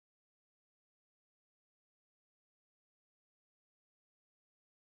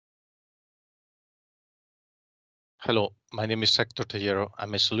Hello, my name is Hector Tejero.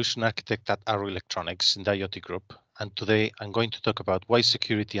 I'm a solution architect at Arrow Electronics in the IoT Group. And today I'm going to talk about why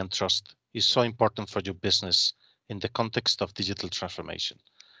security and trust is so important for your business in the context of digital transformation.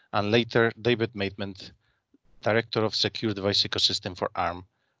 And later, David Maidment, Director of Secure Device Ecosystem for ARM,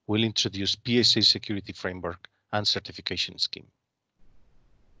 will introduce PSA Security Framework and Certification Scheme.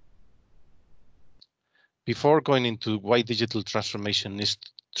 Before going into why digital transformation needs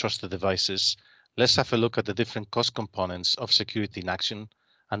trusted devices, let's have a look at the different cost components of security in action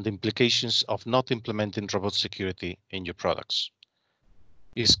and the implications of not implementing robot security in your products.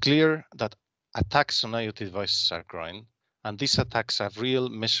 It's clear that attacks on IoT devices are growing, and these attacks have real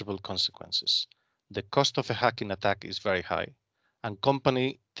measurable consequences. The cost of a hacking attack is very high, and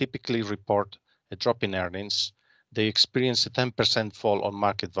companies typically report a drop in earnings. They experience a 10% fall on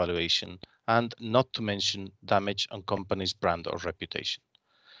market valuation, and not to mention damage on company's brand or reputation.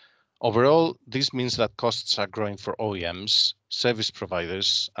 Overall, this means that costs are growing for OEMs, service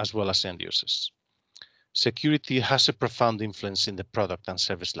providers, as well as end users. Security has a profound influence in the product and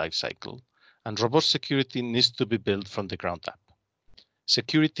service lifecycle, and robust security needs to be built from the ground up.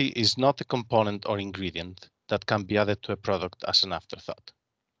 Security is not a component or ingredient that can be added to a product as an afterthought.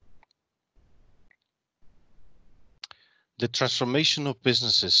 The transformation of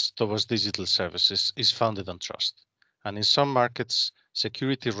businesses towards digital services is founded on trust, and in some markets,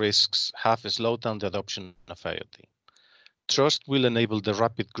 security risks have slowed down the adoption of IoT. Trust will enable the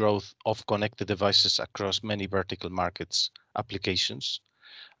rapid growth of connected devices across many vertical markets applications,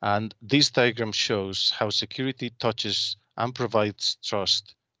 and this diagram shows how security touches and provides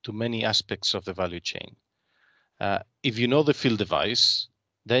trust to many aspects of the value chain. If you know the field device,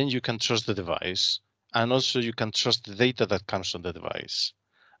 then you can trust the device, and also you can trust the data that comes from the device.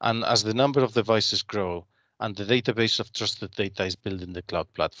 And as the number of devices grow and the database of trusted data is built in the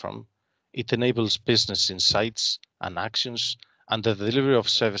cloud platform, it enables business insights and actions and the delivery of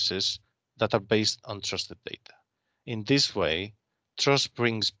services that are based on trusted data. In this way, trust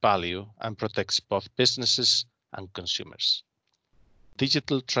brings value and protects both businesses and consumers.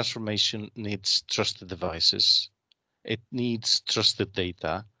 Digital transformation needs trusted devices. It needs trusted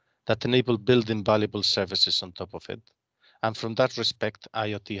data that enable building valuable services on top of it. And from that respect,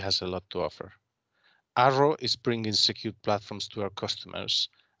 IoT has a lot to offer. Arrow is bringing secure platforms to our customers,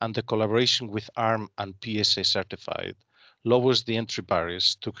 and the collaboration with ARM and PSA Certified lowers the entry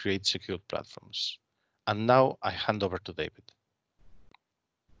barriers to create secure platforms. And now I hand over to David.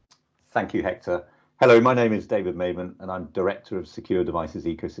 Thank you, Hector. Hello, my name is David Maidment, and I'm Director of Secure Devices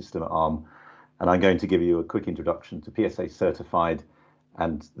Ecosystem at ARM. And I'm going to give you a quick introduction to PSA Certified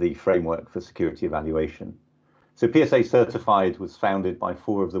and the framework for security evaluation. So PSA Certified was founded by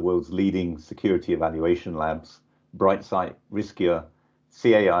 4 of the world's leading security evaluation labs: Brightsight, Riskia,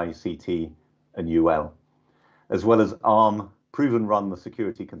 CAICT, and UL, as well as ARM, Proven Run, the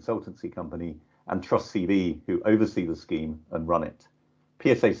security consultancy company, and TrustCV, who oversee the scheme and run it.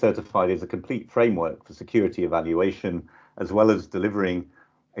 PSA Certified is a complete framework for security evaluation, as well as delivering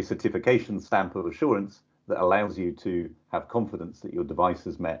a certification stamp of assurance that allows you to have confidence that your device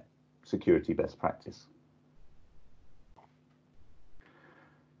has met security best practice.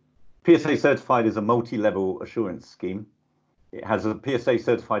 PSA Certified is a multi-level assurance scheme. It has a PSA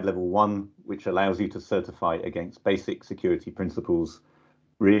Certified Level 1, which allows you to certify against basic security principles,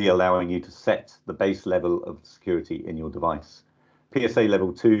 really allowing you to set the base level of security in your device. PSA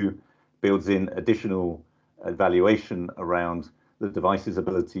Level 2 builds in additional evaluation around the device's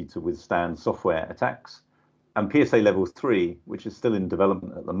ability to withstand software attacks. And PSA Level 3, which is still in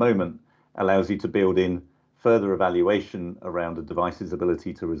development at the moment, allows you to build in further evaluation around a device's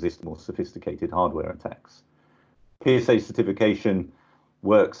ability to resist more sophisticated hardware attacks. PSA certification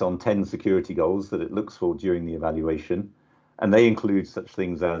works on 10 security goals that it looks for during the evaluation, and they include such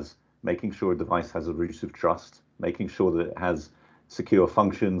things as making sure a device has a root of trust, making sure that it has secure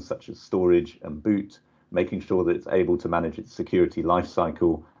functions such as storage and boot, making sure that it's able to manage its security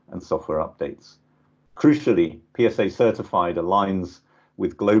lifecycle and software updates. Crucially, PSA Certified aligns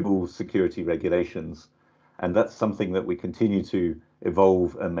with global security regulations, and that's something that we continue to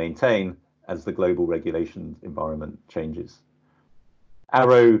evolve and maintain as the global regulation environment changes.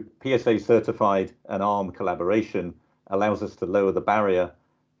 Arrow, PSA Certified, and ARM collaboration allows us to lower the barrier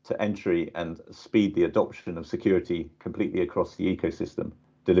to entry and speed the adoption of security completely across the ecosystem,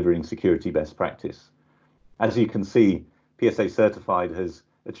 delivering security best practice. As you can see, PSA Certified has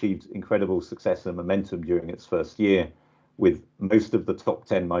achieved incredible success and momentum during its first year, with most of the top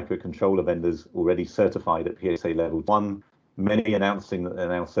 10 microcontroller vendors already certified at PSA Level 1, many announcing that they're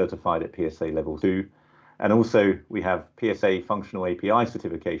now certified at PSA Level 2. And also we have PSA Functional API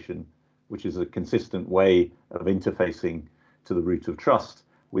certification, which is a consistent way of interfacing to the root of trust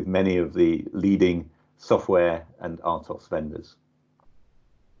with many of the leading software and RTOS vendors.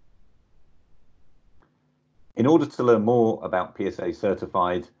 In order to learn more about PSA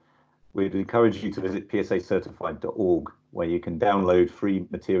Certified, we'd encourage you to visit psacertified.org, where you can download free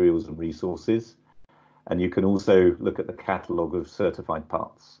materials and resources, and you can also look at the catalogue of certified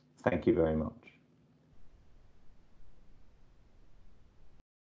parts. Thank you very much.